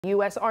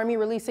U.S. Army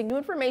releasing new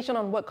information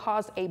on what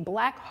caused a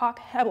Black Hawk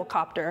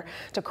helicopter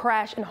to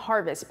crash in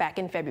Harvest back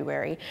in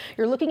February.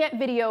 You're looking at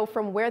video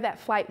from where that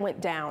flight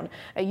went down.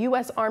 A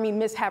U.S. Army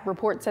mishap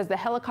report says the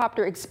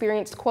helicopter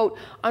experienced, quote,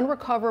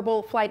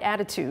 unrecoverable flight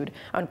attitude,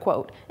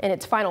 unquote, in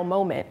its final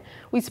moment.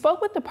 We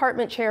spoke with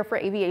Department Chair for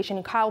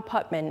Aviation Kyle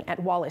Putman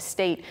at Wallace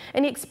State,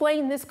 and he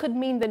explained this could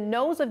mean the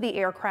nose of the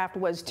aircraft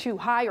was too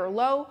high or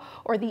low,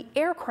 or the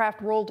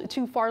aircraft rolled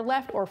too far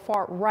left or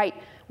far right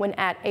when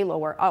at a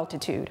lower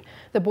altitude.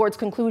 The board's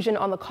conclusion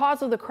on the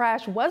cause of the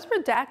crash was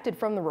redacted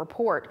from the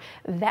report.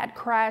 That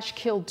crash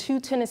killed 2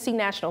 Tennessee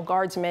National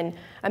Guardsmen.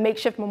 A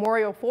makeshift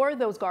memorial for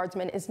those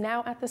guardsmen is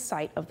now at the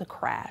site of the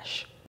crash.